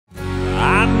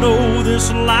know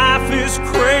this life is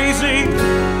crazy,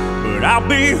 but I'll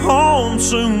be home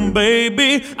soon,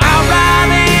 baby. I'll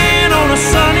ride in on a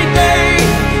sunny day,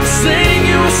 sing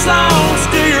you a song,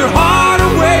 steal your heart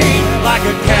away like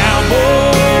a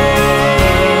cowboy.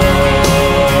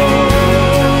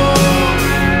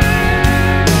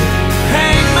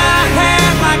 Hang my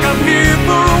hat like I'm here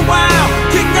for a while,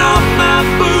 kick off my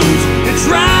boots and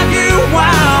drive you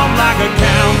wild like a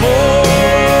cowboy.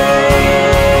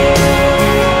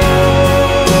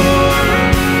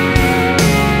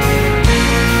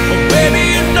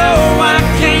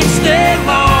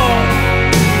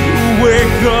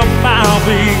 I'll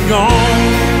be gone.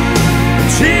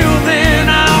 Until then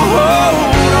I'll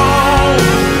hold on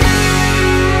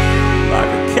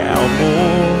like a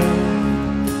cowboy.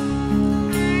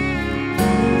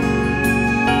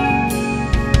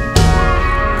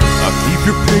 I'll keep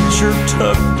your picture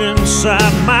tucked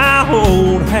inside my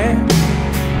old hat.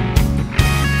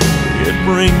 It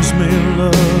brings me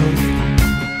love.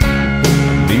 I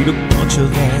need a bunch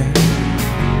of that.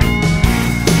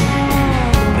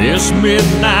 This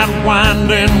midnight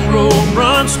winding road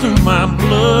runs through my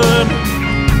blood.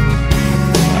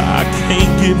 I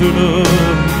can't give it up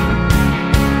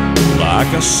like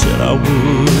I said I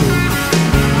would.